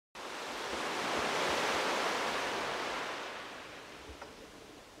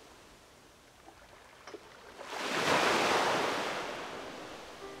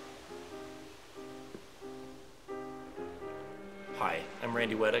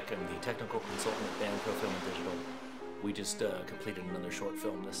Randy Wedick. I'm the technical consultant at Deco Film and Digital. We just completed another short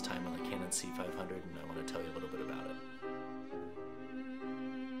film, this time on the Canon C500, and I want to tell you a little bit about it.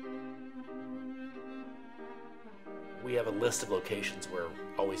 We have a list of locations we're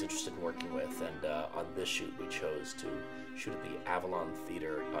always interested in working with, and on this shoot we chose to shoot at the Avalon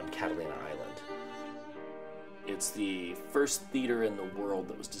Theater on Catalina Island. It's the first theater in the world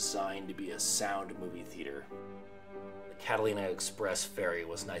that was designed to be a sound movie theater. The Catalina Express ferry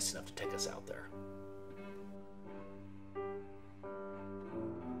was nice enough to take us out there.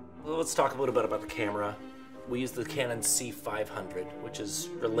 Well, let's talk a little bit about the camera. We use the Canon C500, which is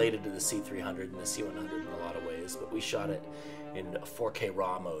related to the C300 and the C100 in a lot of ways, but we shot it in 4K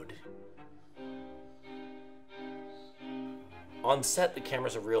RAW mode. On set, the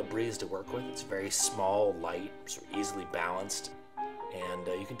camera's a real breeze to work with. It's very small, light, sort of easily balanced, and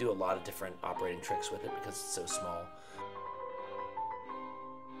you can do a lot of different operating tricks with it because it's so small.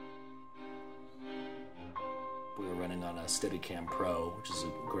 We were running on a Steadicam Pro, which is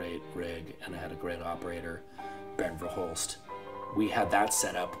a great rig, and I had a great operator, Ben Verholst. We had that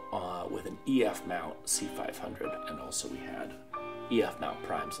set up with an EF mount C500, and also we had EF mount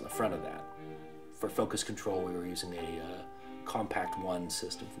primes in the front of that. For focus control, we were using a Compact 1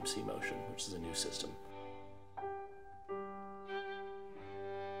 system from C-Motion, which is a new system.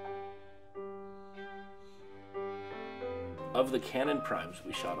 Of the Canon primes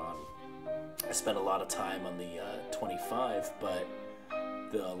we shot on, I spent a lot of time on the 25, but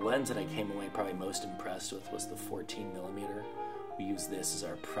the lens that I came away probably most impressed with was the 14mm. We use this as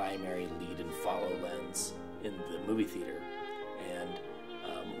our primary lead and follow lens in the movie theater, and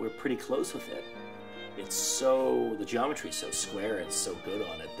we're pretty close with it. The geometry is so square and so good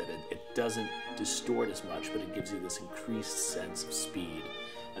on it that it doesn't distort as much, but it gives you this increased sense of speed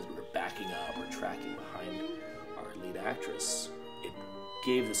as we were backing up or tracking behind our lead actress. It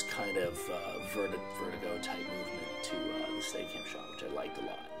gave this kind of vertigo type movement to the Steadicam shot, which I liked a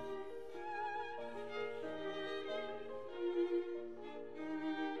lot.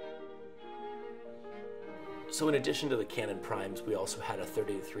 So in addition to the Canon primes, we also had a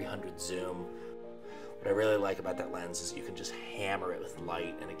 30-300 zoom. What I really like about that lens is you can just hammer it with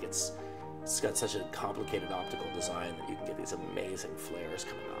light, and it's got such a complicated optical design that you can get these amazing flares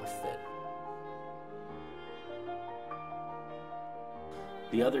coming off it.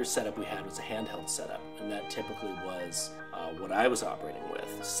 The other setup we had was a handheld setup, and that typically was what I was operating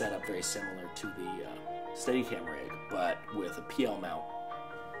with, set up very similar to the Steadicam rig, but with a PL mount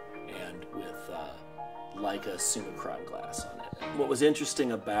and with Leica Summicron glass on it. What was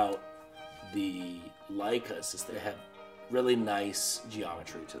interesting about the Leicas is they have really nice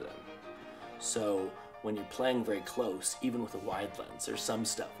geometry to them. So when you're playing very close, even with a wide lens, there's some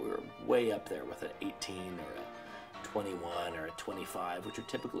stuff we were way up there with an 18 or a 21 or a 25, which are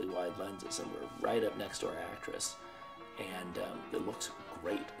typically wide lenses, and we're right up next to our actress, and it looks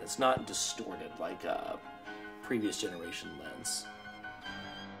great. It's not distorted like a previous generation lens.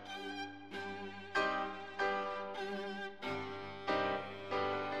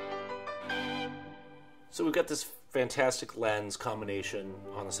 So we've got this fantastic lens combination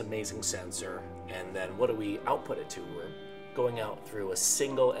on this amazing sensor, and then what do we output it to? We're going out through a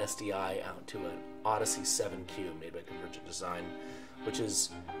single SDI out to an Odyssey 7Q made by Convergent Design, which is,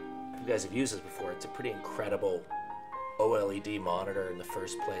 if you guys have used this before, it's a pretty incredible OLED monitor in the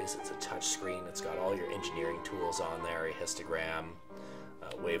first place. It's a touch screen. It's got all your engineering tools on there, a histogram,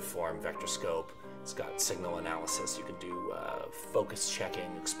 waveform, vector scope. It's got signal analysis. You can do focus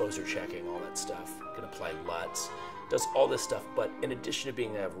checking, exposure checking, all that stuff. You can apply LUTs. It does all this stuff, but in addition to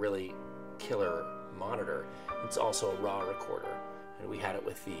being a really killer monitor, it's also a RAW recorder. And we had it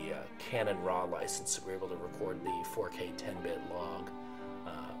with the Canon RAW license, so we were able to record the 4K 10-bit log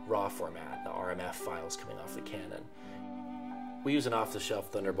RAW format, the RMF files coming off the Canon. We use an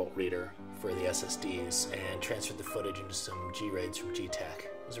off-the-shelf Thunderbolt reader for the SSDs and transferred the footage into some G-RAIDs from G-Tech.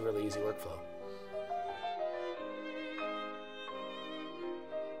 It was a really easy workflow.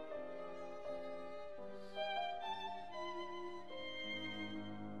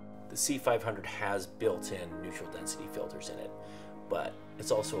 The C500 has built-in neutral density filters in it, but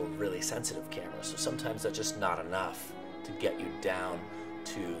it's also a really sensitive camera, so sometimes that's just not enough to get you down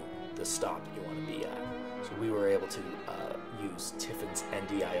to the stop that you want to be at. So we were able to use Tiffin's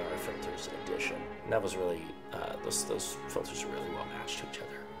NDIR filters in addition, and that was really, those filters are really well matched to each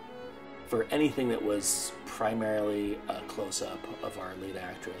other. For anything that was primarily a close-up of our lead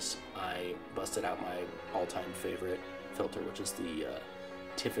actress, I busted out my all-time favorite filter, which is the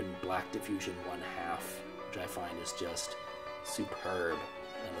Tiffin Black Diffusion 1/2, which I find is just superb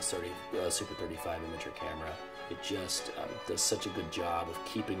on the Super 35 imager camera. It just does such a good job of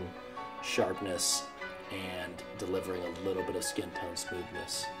keeping sharpness and delivering a little bit of skin tone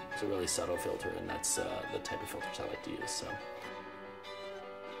smoothness. It's a really subtle filter, and that's the type of filters I like to use. So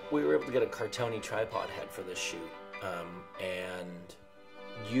we were able to get a Cartoni tripod head for this shoot, and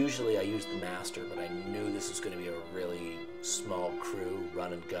usually I use the master, but I knew this was going to be a really small crew,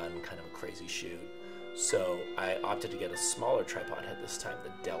 run and gun, kind of a crazy shoot. So I opted to get a smaller tripod head this time,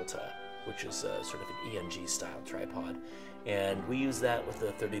 the Delta, which is a sort of an ENG style tripod. And we use that with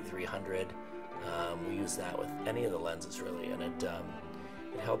the 3300. We use that with any of the lenses really, and it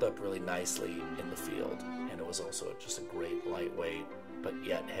held up really nicely in the field. And it was also just a great lightweight, but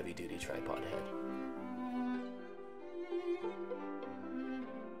yet heavy duty tripod head.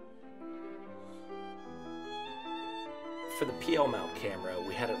 For the PL mount camera,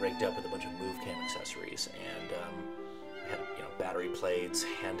 we had it rigged up with a bunch of move cam accessories, and we had battery plates,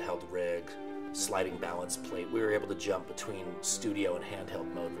 handheld rig, sliding balance plate. We were able to jump between studio and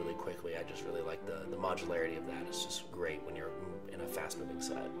handheld mode really quickly. I just really like the modularity of that. It's just great when you're in a fast moving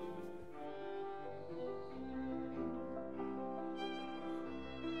set.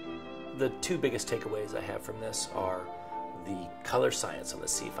 The two biggest takeaways I have from this are the color science on the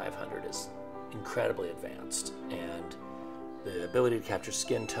C500 is incredibly advanced, and the ability to capture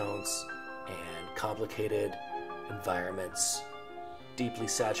skin tones and complicated environments, deeply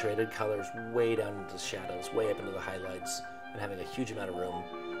saturated colors way down into the shadows, way up into the highlights, and having a huge amount of room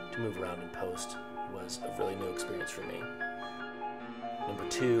to move around in post was a really new experience for me. Number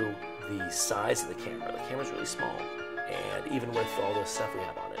two, the size of the camera. The camera's really small, and even with all the stuff we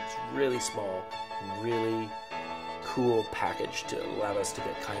have on it, it's really small, really cool package to allow us to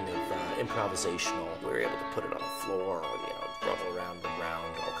get kind of improvisational. We were able to put it on the floor, roll around and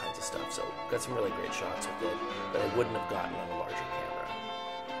round, all kinds of stuff. So got some really great shots with it that I wouldn't have gotten on a larger camera.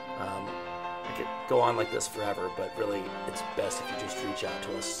 I could go on like this forever, but really it's best if you just reach out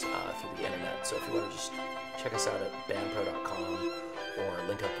to us through the internet. So if you want to just check us out at bandpro.com or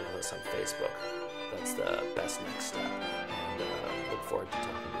link up with us on Facebook, that's the best next step. And look forward to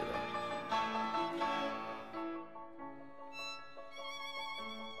talking to you then.